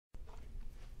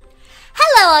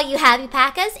all you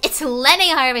HappyPaca's, it's Lenny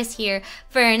Harvest here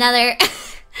for another...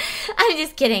 I'm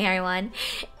just kidding, everyone.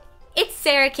 It's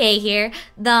Sarah Kay here,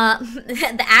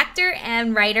 the actor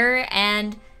and writer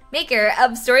and maker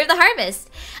of Story of the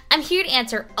Harvest. I'm here to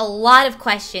answer a lot of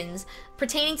questions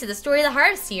pertaining to the Story of the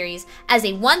Harvest series as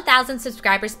a 1,000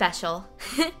 subscriber special.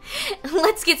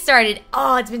 Let's get started.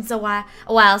 Oh, it's been a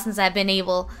while since I've been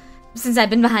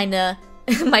behind the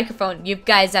microphone. You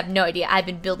guys have no idea. I've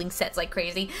been building sets like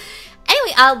crazy.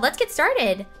 Anyway, let's get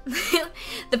started.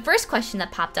 The first question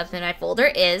that popped up in my folder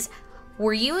is,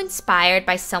 were you inspired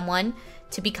by someone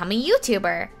to become a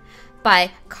YouTuber?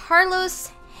 By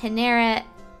Carlos Hernandez.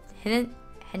 I'm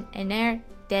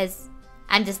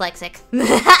dyslexic.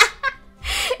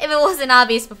 If it wasn't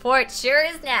obvious before, it sure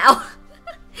is now.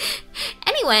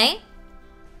 Anyway,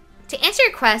 to answer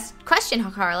your question,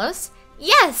 Carlos,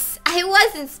 yes, I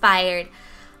was inspired.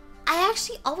 I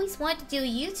actually always wanted to do a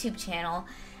YouTube channel,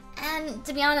 and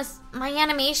to be honest, my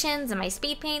animations and my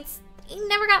speed paints, they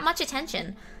never got much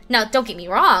attention. Now, don't get me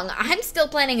wrong, I'm still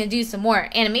planning to do some more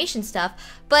animation stuff,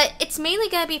 but it's mainly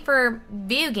going to be for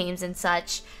video games and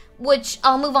such, which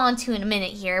I'll move on to in a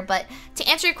minute here. But to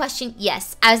answer your question,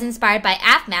 yes, I was inspired by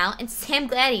Aphmau and Sam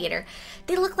Gladiator.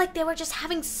 They looked like they were just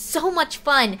having so much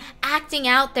fun acting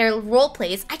out their role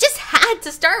plays. I just had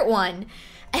to start one.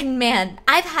 And man,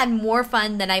 I've had more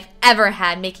fun than I've ever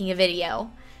had making a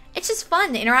video. It's just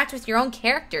fun to interact with your own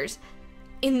characters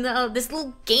in this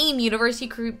little game universe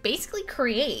you basically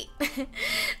create.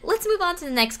 Let's move on to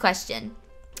the next question.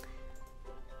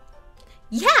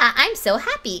 Yeah, I'm so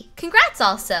happy. Congrats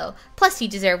also. Plus, you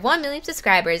deserve 1 million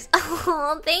subscribers.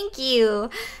 Oh, thank you.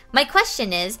 My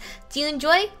question is, do you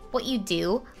enjoy what you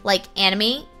do, like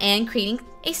anime and creating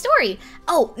a story?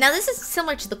 Oh, now this is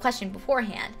similar to the question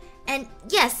beforehand. And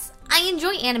yes, I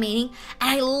enjoy animating and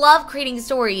I love creating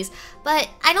stories, but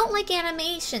I don't like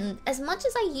animation as much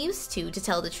as I used to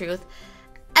tell the truth.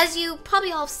 As you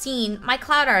probably all have seen, my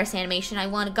Cloud Artist animation I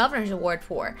won a Governor's Award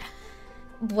for.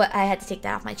 But I had to take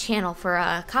that off my channel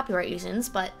for copyright reasons,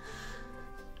 but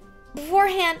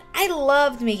beforehand, I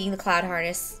loved making the Cloud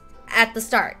Artist at the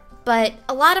start. But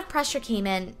a lot of pressure came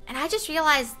in, and I just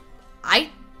realized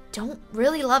I don't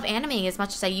really love animating as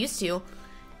much as I used to.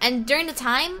 And during the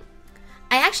time,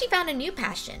 I actually found a new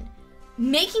passion,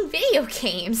 making video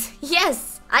games.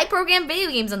 Yes, I program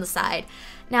video games on the side.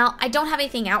 Now, I don't have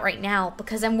anything out right now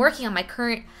because I'm working on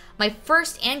my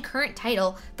first and current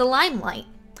title, The Limelight.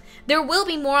 There will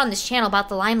be more on this channel about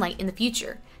the Limelight in the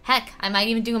future. Heck, I might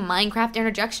even do a Minecraft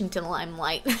introduction to the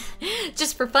Limelight,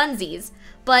 just for funsies.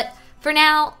 But for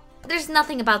now, there's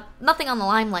nothing on the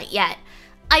Limelight yet.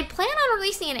 I plan on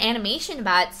releasing an animation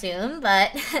about it soon,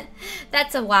 but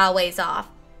that's a while ways off.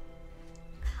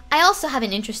 I also have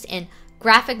an interest in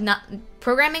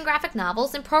programming graphic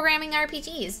novels and programming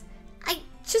RPGs. I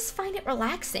just find it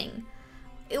relaxing.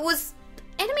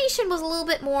 Animation was a little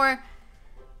bit more,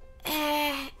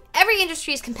 every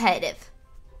industry is competitive.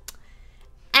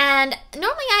 And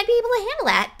normally I'd be able to handle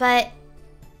that, but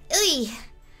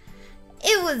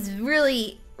it was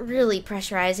really, really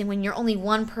pressurizing when you're only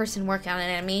one person working on an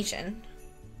animation.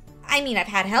 I mean, I've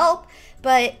had help,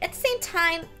 but at the same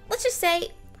time, let's just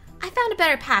say I found a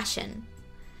better passion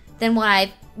than what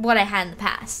I had in the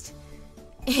past.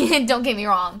 Don't get me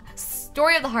wrong,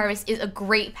 Story of the Harvest is a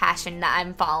great passion that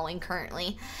I'm following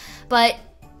currently, but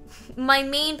my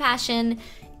main passion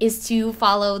is to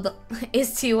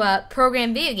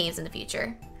program video games in the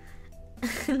future.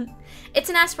 It's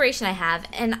an aspiration I have,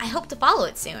 and I hope to follow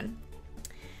it soon.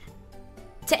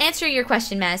 To answer your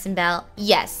question, Madison Bell,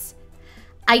 yes,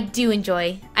 I do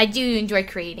enjoy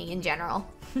creating in general.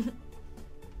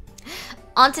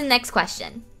 On to the next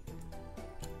question.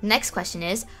 Next question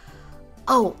is,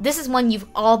 oh, this is one you've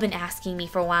all been asking me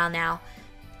for a while now.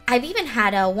 I've even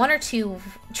had 1 or 2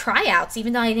 tryouts,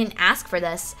 even though I didn't ask for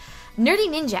this. Nerdy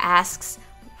Ninja asks,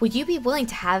 would you be willing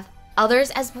to have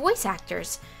others as voice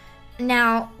actors?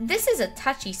 Now, this is a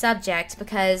touchy subject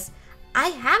because I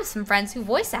have some friends who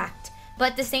voice act,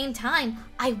 but at the same time,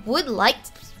 I would like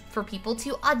for people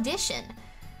to audition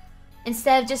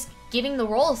instead of just giving the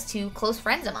roles to close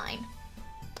friends of mine.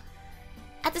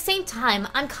 At the same time,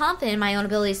 I'm confident in my own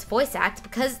abilities to voice act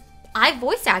because I've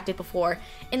voice acted before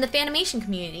in the Fanimation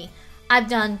community. I've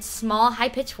done small,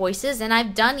 high-pitched voices, and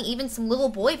I've done even some little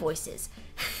boy voices.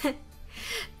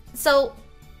 So,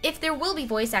 if there will be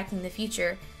voice acting in the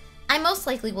future, I most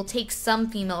likely will take some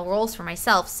female roles for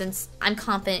myself since I'm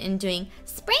confident in doing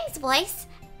Spring's voice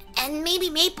and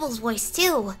maybe Maple's voice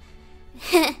too.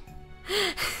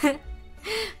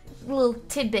 Little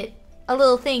tidbit, a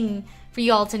little thing for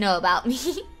you all to know about me.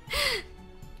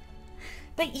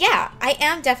 But yeah, I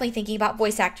am definitely thinking about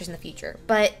voice actors in the future.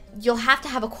 But you'll have to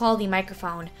have a quality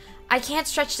microphone. I can't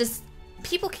stretch this.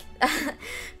 People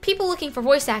looking for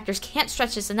voice actors can't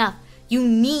stretch this enough. You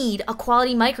need a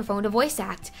quality microphone to voice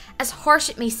act. As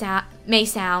harsh it may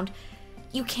sound,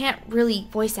 you can't really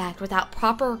voice act without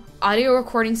proper audio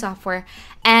recording software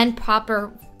and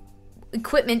proper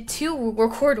equipment to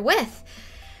record with.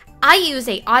 I use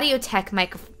a Audio Tech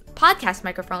podcast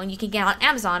microphone you can get on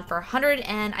Amazon for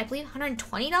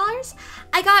 $120.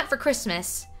 I got it for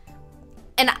Christmas.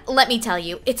 And let me tell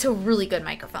you, it's a really good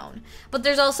microphone. But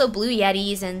there's also Blue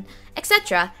Yetis and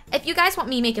etc. If you guys want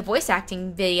me to make a voice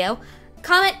acting video,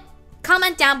 comment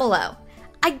down below.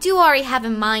 I do already have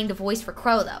in mind a voice for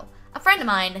Crow though. A friend of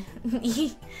mine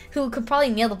who could probably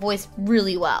nail the voice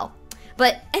really well.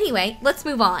 But anyway, let's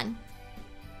move on.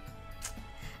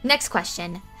 Next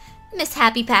question. Miss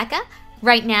HappyPaca,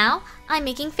 right now I'm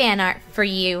making fan art for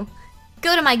you.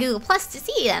 Go to my Google Plus to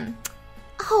see them.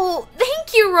 Oh,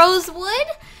 thank you, Rosewood.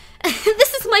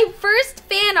 This is my first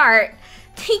fan art.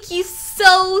 Thank you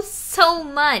so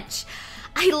much.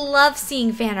 I love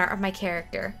seeing fan art of my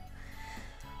character.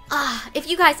 If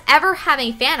you guys ever have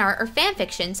any fan art or fan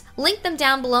fictions, link them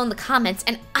down below in the comments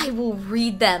and I will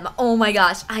read them. Oh my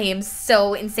gosh, I am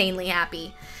so insanely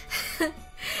happy.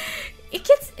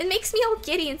 It makes me all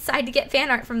giddy inside to get fan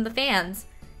art from the fans.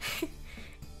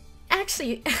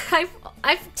 Actually,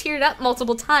 I've teared up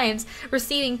multiple times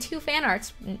receiving 2 fan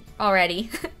arts already.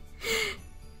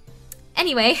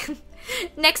 Anyway,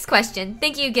 next question.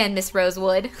 Thank you again, Miss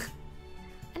Rosewood.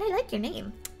 And I like your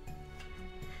name.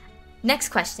 Next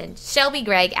question. Shelby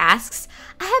Gregg asks,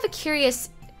 I have a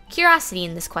curiosity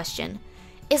in this question.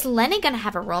 Is Lenny gonna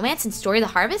have a romance in Story of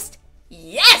the Harvest?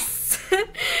 Yes!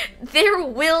 There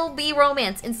will be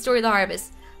romance in Story of the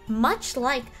Harvest. Much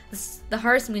like the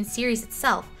Harvest Moon series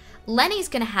itself, Lenny's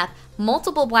gonna have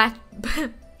multiple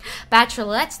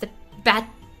bachelorettes.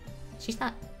 She's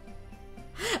not.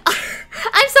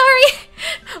 I'm sorry!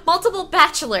 Multiple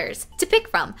bachelors to pick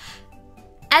from.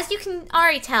 As you can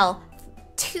already tell,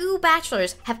 2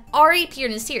 bachelors have already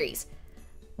appeared in the series.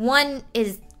 One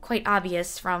is quite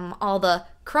obvious from all the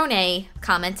Crone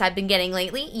comments I've been getting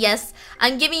lately. Yes,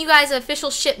 I'm giving you guys an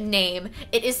official ship name.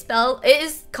 It is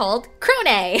called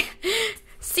Crone.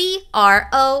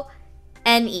 C-R-O-N-E,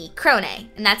 Crone,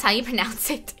 and that's how you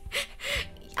pronounce it.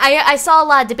 I saw a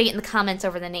lot of debate in the comments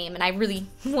over the name, and I really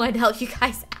wanted to help you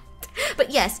guys out.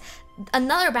 But yes,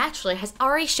 another bachelor has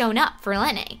already shown up for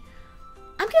Lenny.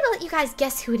 I'm gonna let you guys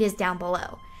guess who it is down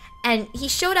below. And he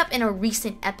showed up in a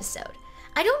recent episode.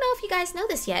 I don't know if you guys know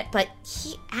this yet, but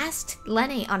he asked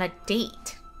Lenny on a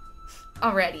date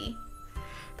already.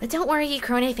 But don't worry,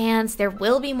 Crone fans, there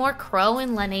will be more Crow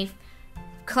and Lenny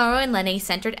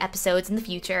centered episodes in the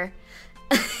future.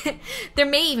 There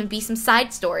may even be some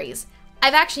side stories.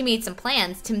 I've actually made some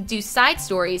plans to do side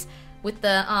stories with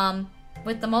the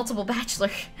multiple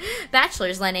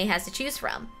bachelors Lenny has to choose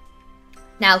from.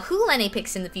 Now, who Lenny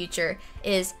picks in the future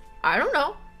is, I don't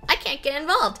know. I can't get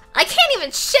involved. I can't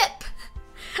even ship.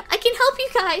 I can help you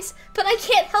guys, but I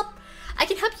can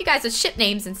help you guys with ship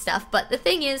names and stuff, but the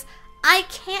thing is, I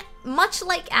can't, much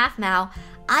like Aphmau,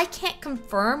 I can't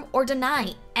confirm or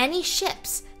deny any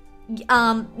ships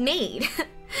made.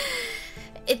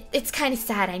 It's kind of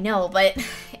sad, I know, but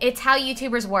it's how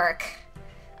YouTubers work.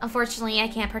 Unfortunately, I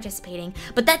can't participating,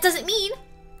 but that doesn't mean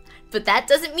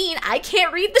I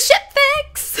can't read the ship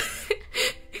fics.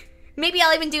 Maybe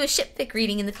I'll even do a ship fic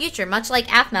reading in the future, much like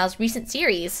Aphmau's recent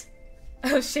series.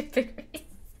 Oh, ship fic reading.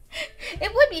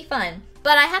 It would be fun,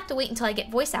 but I have to wait until I get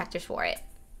voice actors for it.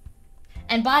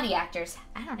 And body actors.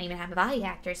 I don't even have body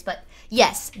actors, but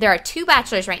yes, there are 2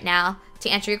 bachelors right now, to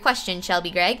answer your question, Shelby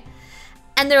Gregg.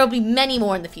 And there will be many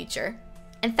more in the future.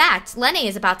 In fact, Lenny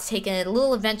is about to take a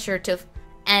little adventure to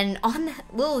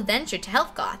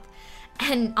Healthgoth.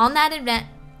 And on that event,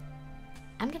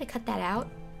 I'm going to cut that out.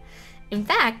 In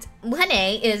fact,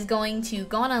 Lenny is going to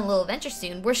go on a little adventure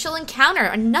soon where she'll encounter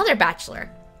another bachelor.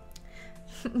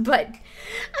 But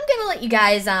I'm going to let you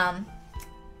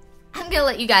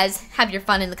guys have your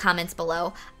fun in the comments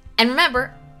below. And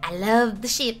remember, I love the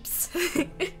ships. On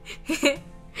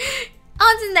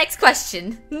to the next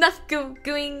question. Enough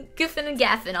goofing and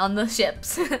gaffing on the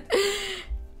ships.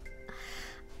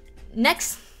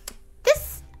 Next,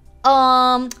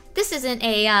 this isn't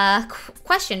a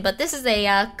question, but this is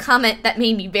a comment that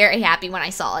made me very happy when I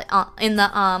saw it in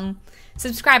the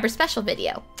subscriber special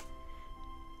video.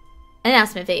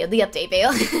 Announcement video, the update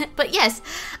video. But yes,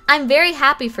 I'm very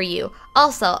happy for you.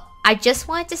 Also, I just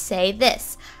wanted to say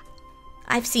this.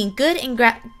 I've seen good and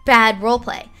bad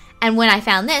roleplay. And when I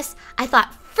found this, I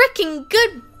thought, freaking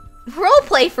good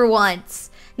roleplay for once.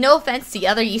 No offense to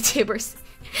other YouTubers.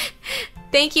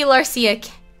 Thank you, Larcia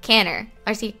Canner.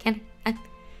 Larcia Canner.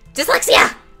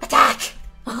 Dyslexia! Attack!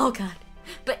 Oh, God.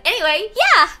 But anyway,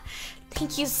 yeah.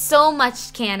 Thank you so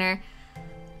much, Canner.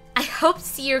 I hope to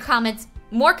see your comments,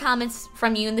 more comments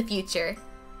from you in the future.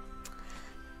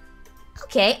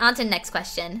 Okay, on to the next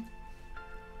question.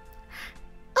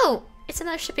 Oh, it's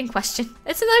another shipping question.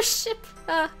 It's another ship.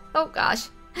 Oh gosh.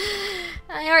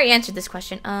 I already answered this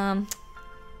question. On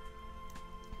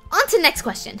to the next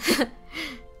question.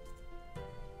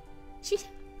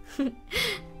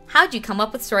 How'd you come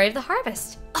up with Story of the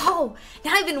Harvest? Oh,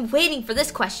 now I've been waiting for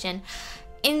this question.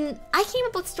 And I came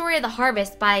up with Story of the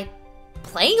Harvest by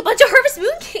playing a bunch of Harvest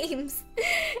Moon games.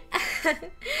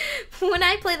 When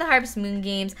I play the Harvest Moon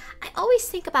games, I always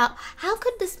think about how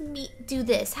could this do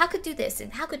this? How could do this?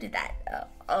 And how could do that?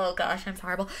 Oh gosh, I'm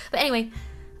horrible. But anyway,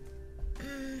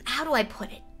 how do I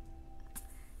put it?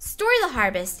 Story of the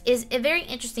Harvest is a very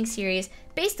interesting series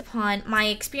based upon my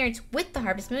experience with the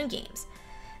Harvest Moon games.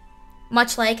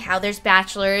 Much like how there's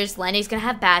bachelors, Lenny's gonna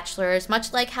have bachelors.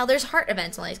 Much like how there's heart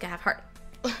events, Lenny's gonna have heart.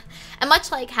 And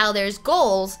much like how there's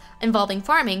goals involving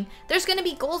farming, there's gonna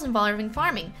be goals involving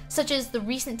farming, such as the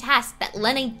recent task that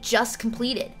Lenny just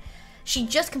completed. She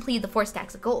just completed the 4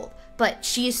 stacks of gold, but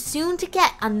she is soon to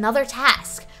get another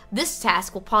task. This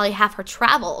task will probably have her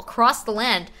travel across the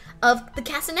land of the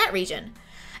Castanet region,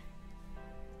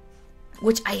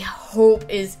 which I hope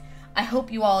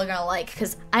you all are gonna like,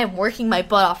 because I am working my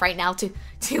butt off right now to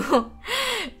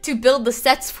build the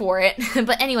sets for it.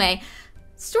 But anyway,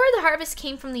 Story of the Harvest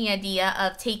came from the idea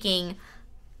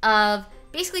of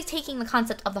basically taking the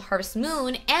concept of the Harvest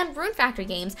Moon and Rune Factory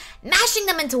games, mashing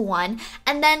them into one,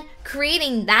 and then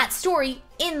creating that story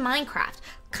in Minecraft.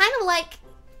 Kind of like,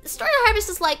 Story of the Harvest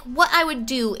is like what I would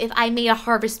do if I made a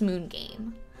Harvest Moon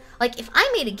game. Like, if I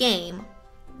made a game,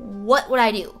 what would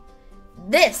I do?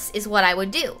 This is what I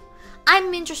would do.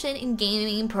 I'm interested in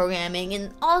gaming and programming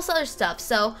and all this other stuff,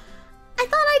 so I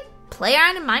thought I'd play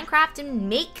around in Minecraft and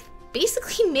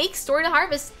basically make Story to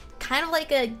Harvest kind of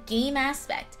like a game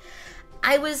aspect.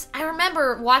 I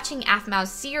remember watching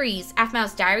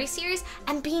Aphmau's Diary series,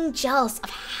 and being jealous of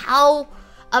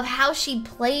how she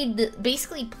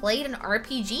basically played an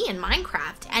RPG in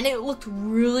Minecraft, and it looked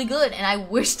really good, and I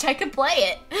wished I could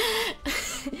play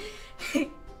it.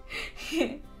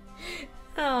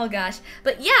 Oh gosh.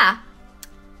 But yeah,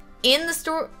 in the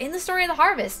Story of the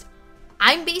Harvest,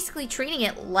 I'm basically treating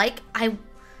it like I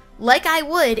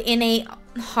would in a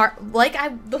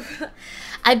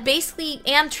I basically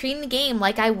am treating the game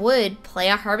like I would play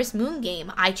a Harvest Moon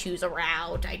game. I choose a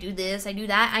route, I do this, I do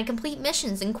that, I complete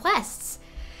missions and quests.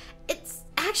 It's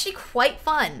actually quite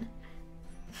fun.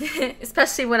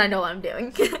 Especially when I know what I'm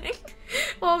doing.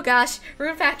 Oh gosh,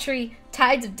 Rune Factory,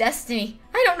 Tides of Destiny.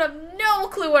 I don't have no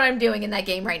clue what I'm doing in that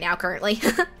game right now currently.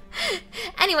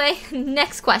 Anyway,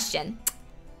 next question.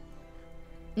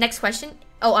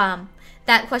 Oh,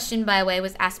 that question, by the way,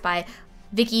 was asked by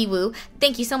Vicky Wu.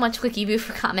 Thank you so much, Vicky Wu,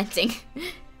 for commenting.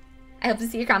 I hope to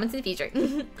see your comments in the future.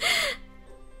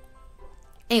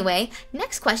 Anyway,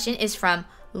 next question is from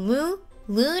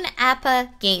Loon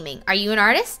Appa Gaming. Are you an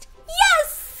artist?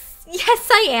 Yes! Yes,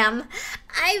 I am.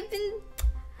 I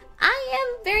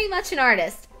am very much an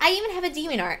artist. I even have a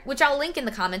demon art, which I'll link in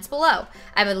the comments below.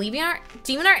 I have a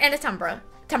demon art, and a Tumblr.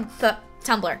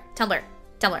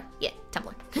 Yeah,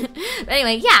 Tumblr. But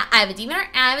anyway, yeah, I have a demon art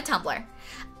and I have a Tumblr.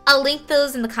 I'll link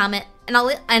those in the comment, and I'll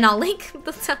link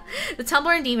the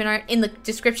Tumblr and demon art in the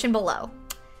description below.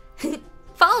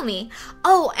 Follow me.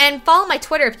 Oh, and follow my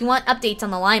Twitter if you want updates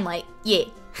on the Limelight. Yeah.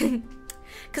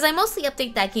 Because I mostly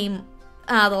update that game,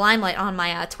 the Limelight, on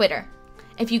my Twitter,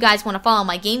 if you guys want to follow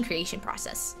my game creation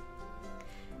process.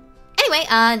 Anyway,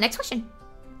 next question.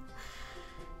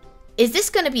 Is this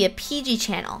going to be a PG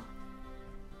channel?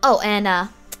 Oh, and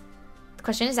the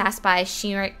question is asked by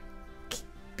Shira.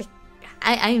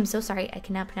 I am so sorry. I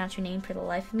cannot pronounce your name for the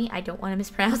life of me. I don't want to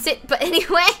mispronounce it. But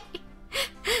anyway,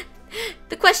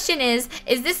 the question is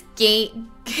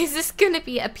this going to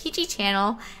be a PG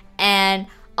channel? And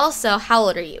also, how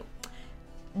old are you?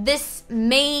 This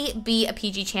may be a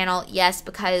PG channel, yes,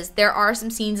 because there are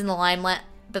some scenes in the Limelight.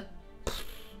 But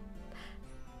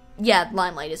yeah,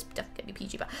 Limelight is definitely going to be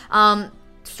PG. But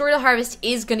Story of the Harvest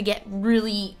is going to get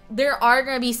really... There are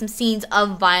going to be some scenes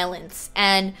of violence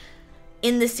and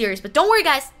in this series. But don't worry,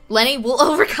 guys. Lenny will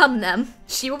overcome them.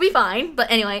 She will be fine. But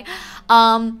anyway,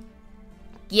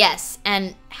 yes.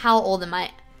 And how old am I?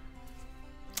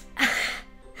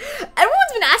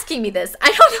 Everyone's been asking me this.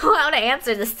 I don't know how to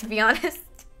answer this, to be honest.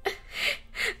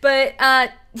 But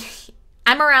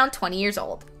I'm around 20 years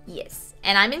old. Yes.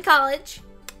 And I'm in college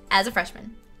as a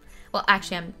freshman. Well,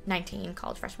 actually, I'm 19,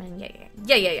 college freshman.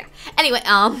 Yeah. Anyway,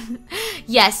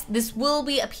 yes, this will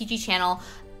be a PG channel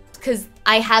because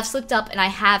I have slipped up and I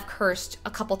have cursed a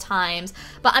couple times,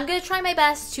 but I'm gonna try my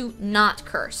best to not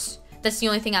curse. That's the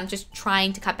only thing I'm just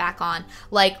trying to cut back on.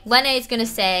 Like, Lene is gonna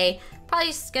say, probably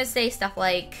just gonna say stuff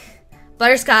like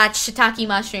butterscotch, shiitake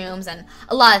mushrooms, and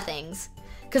a lot of things.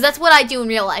 Because that's what I do in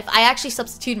real life. I actually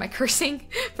substitute my cursing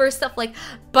for stuff like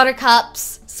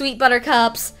buttercups, sweet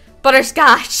buttercups,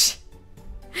 butterscotch.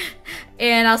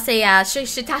 And I'll say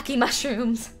shiitake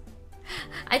mushrooms.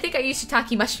 I think I use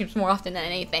shiitake mushrooms more often than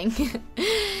anything.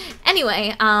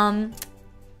 Anyway, yeah,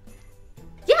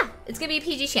 it's gonna be a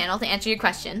PG channel to answer your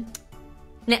question.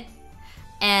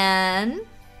 And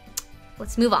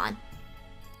let's move on.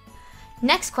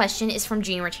 Next question is from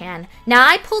Dreamer-chan. Now,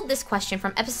 I pulled this question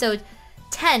from episode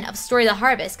 10 of Story of the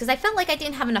Harvest because I felt like I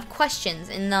didn't have enough questions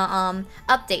in the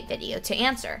update video to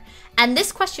answer. And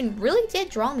this question really did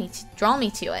draw me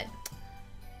to it.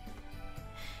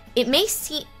 It may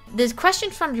seem, this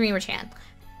question from Dreamer-chan,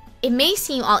 it may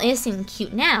seem all innocent and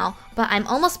cute now, but I'm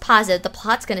almost positive the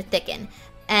plot's gonna thicken.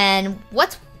 And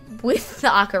what's with the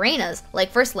ocarinas?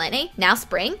 Like first Lene, now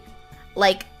Spring?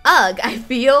 Like, ugh, I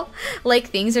feel like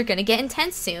things are gonna get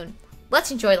intense soon.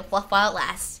 Let's enjoy the fluff while it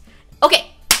lasts.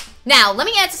 Okay, now let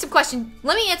me answer some questions.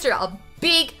 Let me answer a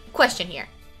big question here.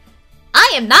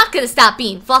 I am not gonna stop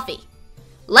being fluffy.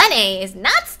 Lene is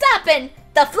not stopping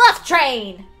the fluff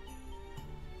train.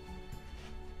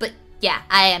 But yeah,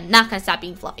 I am not gonna stop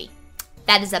being fluffy.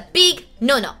 That is a big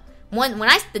no-no.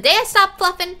 The day I stop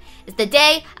fluffing is the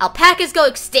day alpacas go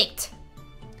extinct.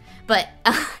 But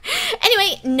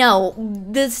anyway, no,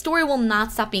 the story will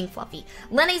not stop being fluffy.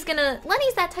 Lenny's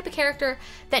that type of character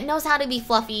that knows how to be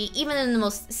fluffy even in the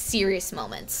most serious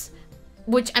moments,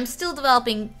 which I'm still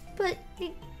developing, but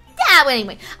yeah, but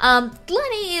anyway,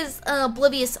 Lenny is an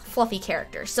oblivious fluffy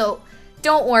character, so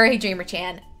don't worry,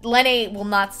 Dreamer-chan. Lenny will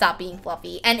not stop being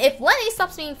fluffy, and if Lenny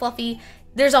stops being fluffy,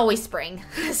 there's always Spring.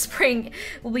 Spring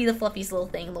will be the fluffiest little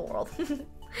thing in the world.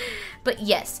 But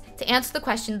yes, to answer the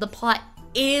question, the plot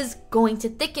is going to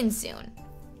thicken soon.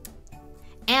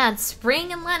 And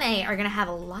Spring and Lene are going to have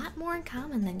a lot more in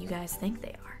common than you guys think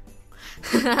they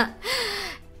are.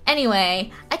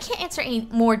 Anyway, I can't answer any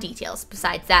more details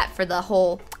besides that for the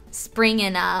whole Spring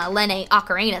and Lene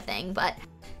ocarina thing, but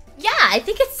yeah, I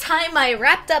think it's time I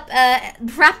wrapped up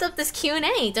this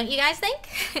Q&A, don't you guys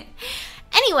think?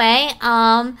 Anyway,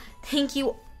 thank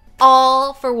you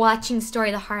all for watching Story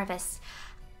of the Harvest.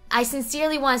 I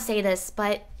sincerely want to say this,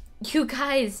 but you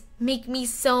guys make me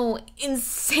so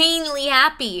insanely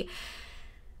happy.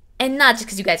 And not just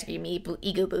because you guys give me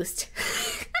ego boost.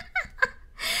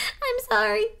 I'm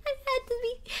sorry. It had to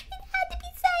be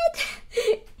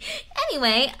said.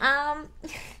 Anyway,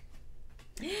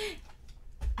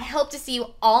 I hope to see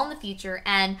you all in the future,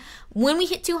 and when we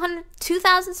hit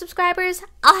 2,000 subscribers,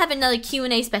 I'll have another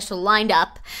Q&A special lined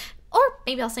up. Or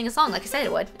maybe I'll sing a song like I said I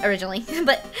would originally.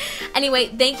 But anyway,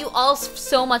 thank you all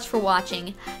so much for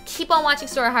watching. Keep on watching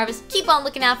Story Harvest. Keep on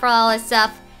looking out for all that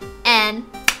stuff. And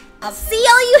I'll see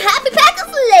all you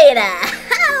HappyPaca's later.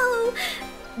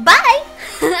 Bye.